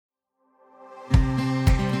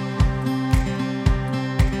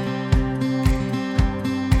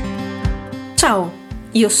Ciao,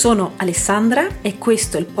 io sono Alessandra e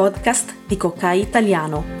questo è il podcast di Kokai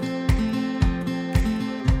Italiano.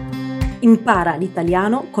 Impara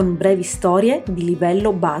l'italiano con brevi storie di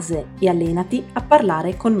livello base e allenati a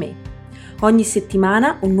parlare con me. Ogni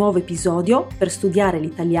settimana un nuovo episodio per studiare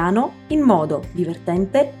l'italiano in modo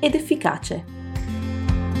divertente ed efficace.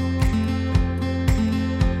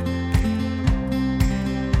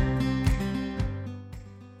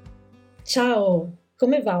 Ciao,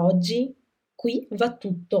 come va oggi? Qui va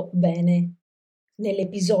tutto bene.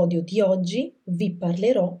 Nell'episodio di oggi vi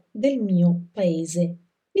parlerò del mio paese,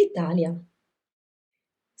 l'Italia.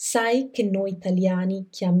 Sai che noi italiani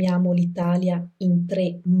chiamiamo l'Italia in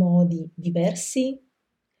 3 modi diversi?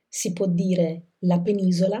 Si può dire la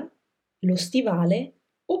penisola, lo stivale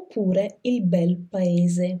oppure il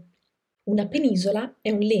Belpaese. Una penisola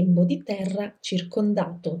è un lembo di terra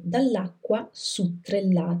circondato dall'acqua su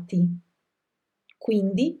 3 lati,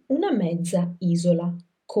 quindi una mezza isola,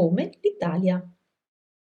 come l'Italia.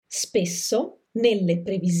 Spesso nelle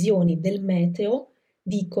previsioni del meteo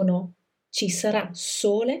dicono ci sarà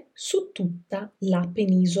sole su tutta la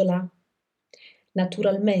penisola.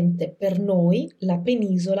 Naturalmente per noi la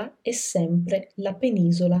penisola è sempre la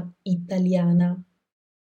penisola italiana.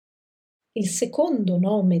 Il secondo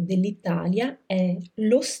nome dell'Italia è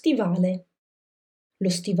lo stivale. Lo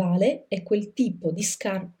stivale è quel tipo di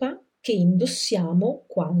scarpa che indossiamo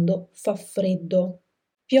quando fa freddo,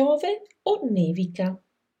 piove o nevica.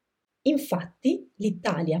 Infatti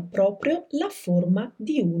l'Italia ha proprio la forma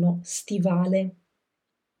di uno stivale.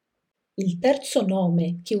 Il terzo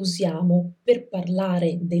nome che usiamo per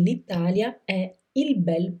parlare dell'Italia è il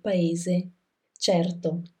Belpaese.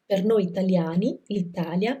 Certo, per noi italiani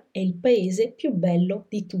l'Italia è il paese più bello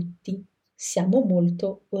di tutti. Siamo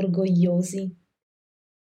molto orgogliosi.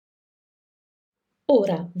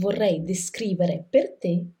 Ora vorrei descrivere per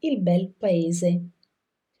te il Belpaese.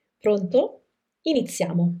 Pronto?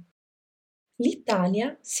 Iniziamo.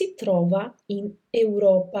 L'Italia si trova in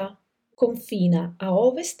Europa, confina a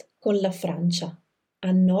ovest con la Francia,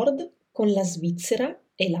 a nord con la Svizzera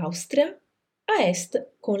e l'Austria, a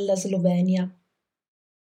est con la Slovenia.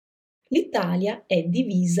 L'Italia è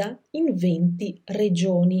divisa in 20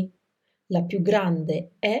 regioni. La più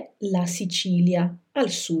grande è la Sicilia, al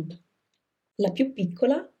sud. La più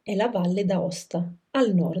piccola è la Valle d'Aosta,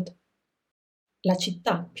 al nord. La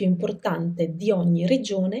città più importante di ogni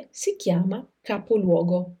regione si chiama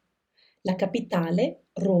capoluogo. La capitale,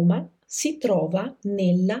 Roma, si trova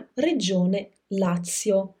nella regione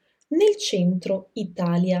Lazio, nel centro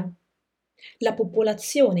Italia. La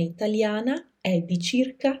popolazione italiana è di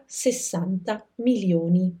circa 60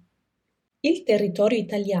 milioni. Il territorio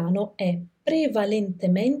italiano è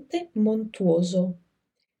prevalentemente montuoso.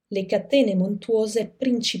 Le catene montuose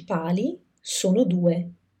principali sono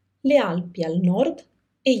 2. Le Alpi al nord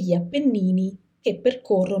e gli Appennini che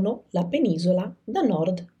percorrono la penisola da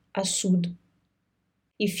nord a sud.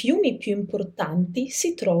 I fiumi più importanti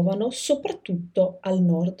si trovano soprattutto al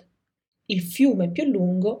nord. Il fiume più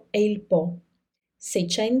lungo è il Po,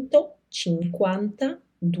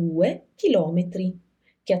 652 chilometri,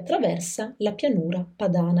 che attraversa la pianura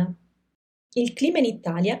padana. Il clima in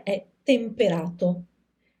Italia è temperato.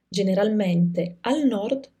 Generalmente al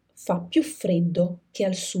nord fa più freddo che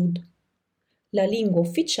al sud. La lingua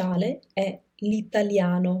ufficiale è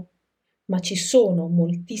l'italiano, ma ci sono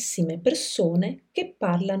moltissime persone che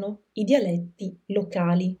parlano i dialetti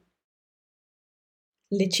locali.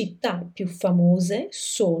 Le città più famose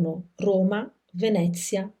sono Roma,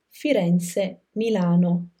 Venezia, Firenze,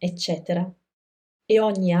 Milano, eccetera. E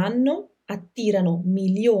ogni anno attirano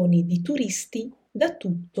milioni di turisti da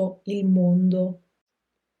tutto il mondo.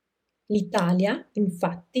 L'Italia,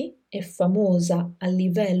 infatti, è famosa a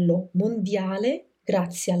livello mondiale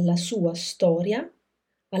grazie alla sua storia,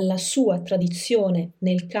 alla sua tradizione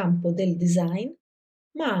nel campo del design,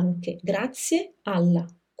 ma anche grazie alla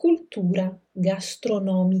cultura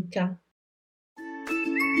gastronomica.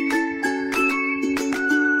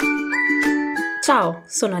 Ciao,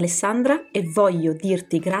 sono Alessandra e voglio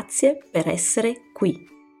dirti grazie per essere qui.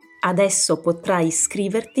 Adesso potrai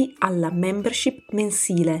iscriverti alla membership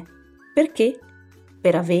mensile. Perché?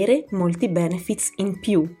 Per avere molti benefits in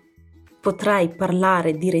più. Potrai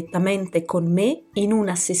parlare direttamente con me in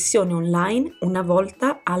una sessione online una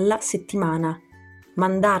volta alla settimana,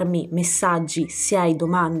 mandarmi messaggi se hai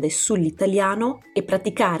domande sull'italiano e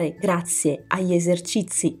praticare grazie agli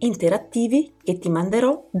esercizi interattivi che ti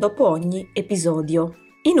manderò dopo ogni episodio.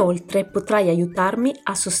 Inoltre potrai aiutarmi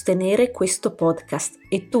a sostenere questo podcast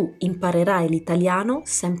e tu imparerai l'italiano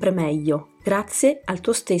sempre meglio, grazie al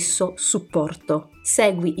tuo stesso supporto.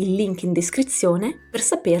 Segui il link in descrizione per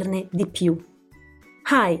saperne di più.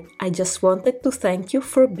 Hi, I just wanted to thank you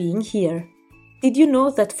for being here. Did you know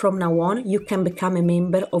that from now on you can become a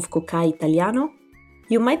member of Cocai Italiano?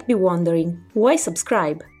 You might be wondering, why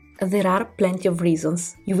subscribe? There are plenty of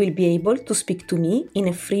reasons. You will be able to speak to me in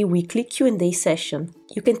a free weekly Q&A session.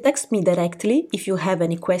 You can text me directly if you have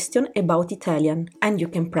any question about Italian, and you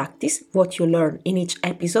can practice what you learn in each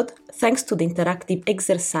episode thanks to the interactive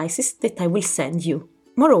exercises that I will send you.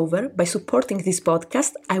 Moreover, by supporting this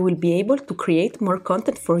podcast, I will be able to create more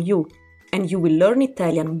content for you, and you will learn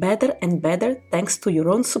Italian better and better thanks to your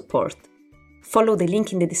own support. Follow the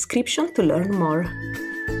link in the description to learn more.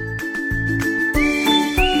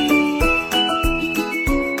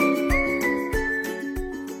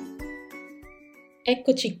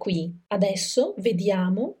 Eccoci qui, adesso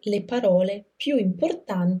vediamo le parole più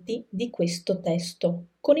importanti di questo testo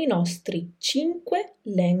con i nostri 5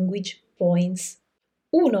 language points.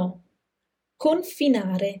 1.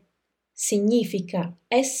 Confinare significa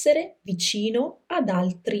essere vicino ad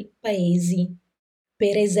altri paesi.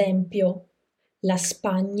 Per esempio, la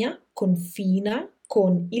Spagna confina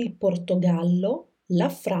con il Portogallo, la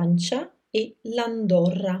Francia e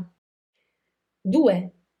l'Andorra.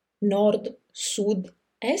 2. Nord, sud,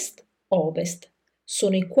 est, ovest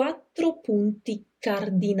sono i 4 punti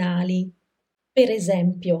cardinali. Per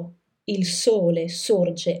esempio, il sole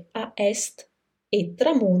sorge a est e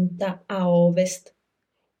tramonta a ovest.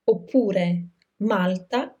 Oppure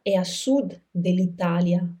Malta è a sud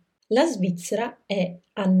dell'Italia, la Svizzera è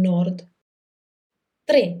a nord.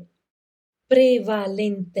 3.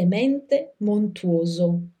 Prevalentemente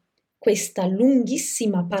montuoso. Questa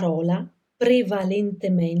lunghissima parola,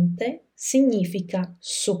 prevalentemente, significa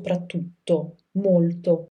soprattutto,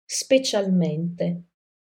 molto, specialmente.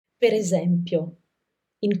 Per esempio,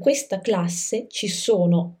 in questa classe ci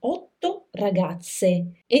sono 8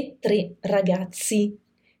 ragazze e 3 ragazzi,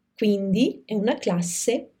 quindi è una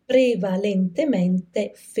classe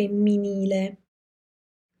prevalentemente femminile.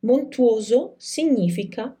 Montuoso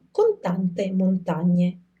significa con tante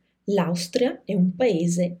montagne. L'Austria è un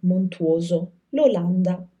paese montuoso,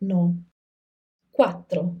 l'Olanda no.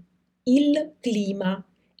 4. Il clima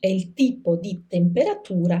è il tipo di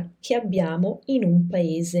temperatura che abbiamo in un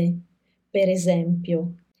paese. Per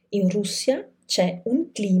esempio, in Russia c'è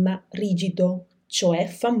un clima rigido, cioè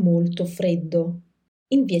fa molto freddo.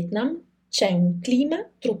 In Vietnam c'è un clima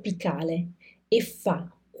tropicale e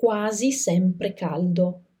fa quasi sempre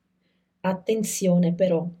caldo. Attenzione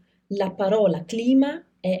però, la parola clima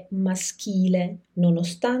è maschile,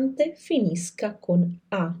 nonostante finisca con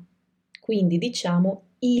a. Quindi diciamo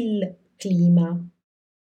il clima.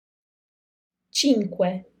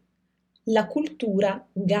 5. La cultura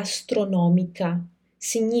gastronomica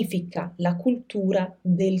significa la cultura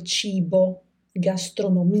del cibo,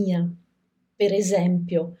 gastronomia. Per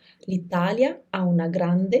esempio, l'Italia ha una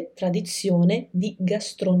grande tradizione di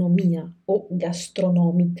gastronomia o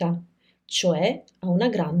gastronomica, cioè ha una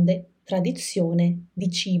grande tradizione di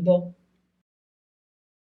cibo.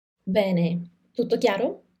 Bene, tutto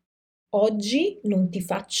chiaro? Oggi non ti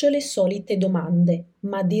faccio le solite domande,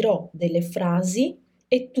 ma dirò delle frasi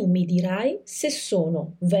e tu mi dirai se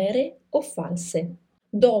sono vere o false.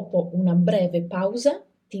 Dopo una breve pausa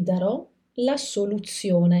ti darò la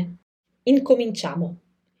soluzione. Incominciamo.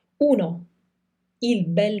 1. Il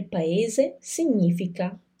Belpaese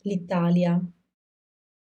significa l'Italia.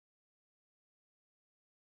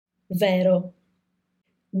 Vero.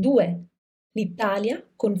 2. L'Italia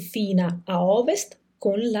confina a ovest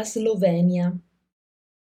con la Slovenia.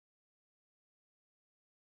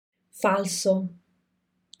 Falso.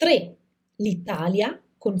 3. L'Italia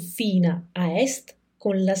confina a est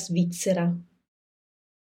con la Svizzera.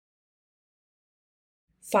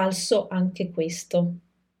 Falso anche questo.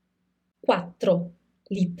 4.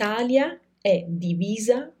 L'Italia è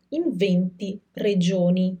divisa in 20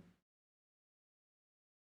 regioni.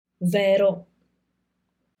 Vero.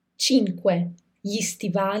 5. Gli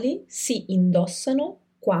stivali si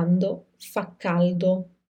indossano quando fa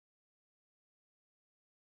caldo.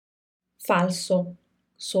 Falso.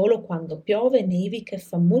 Solo quando piove, nevica e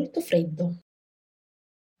fa molto freddo.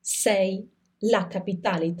 6. La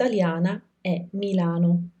capitale italiana è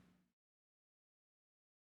Milano.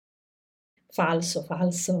 Falso,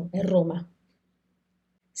 falso, è Roma.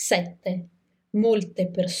 7. Molte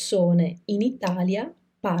persone in Italia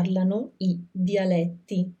parlano i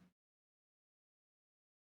dialetti.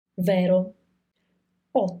 Vero.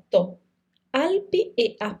 8. Alpi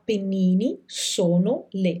e Appennini sono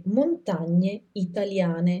le montagne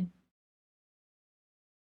italiane.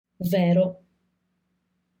 Vero.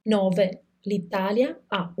 9. L'Italia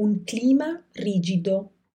ha un clima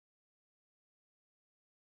rigido.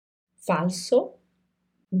 Falso.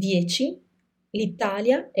 10.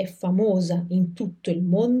 L'Italia è famosa in tutto il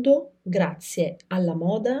mondo grazie alla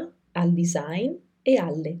moda, al design e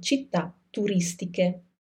alle città turistiche.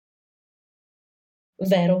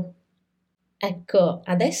 Vero. Ecco,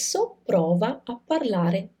 adesso prova a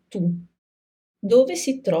parlare tu. Dove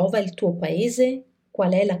si trova il tuo paese?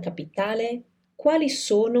 Qual è la capitale? Quali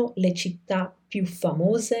sono le città più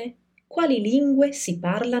famose? Quali lingue si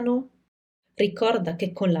parlano? Ricorda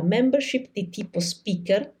che con la membership di tipo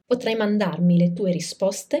speaker potrai mandarmi le tue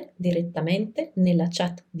risposte direttamente nella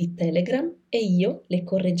chat di Telegram e io le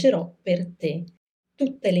correggerò per te.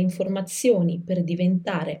 Tutte le informazioni per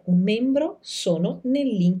diventare un membro sono nel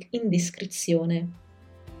link in descrizione.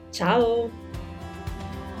 Ciao!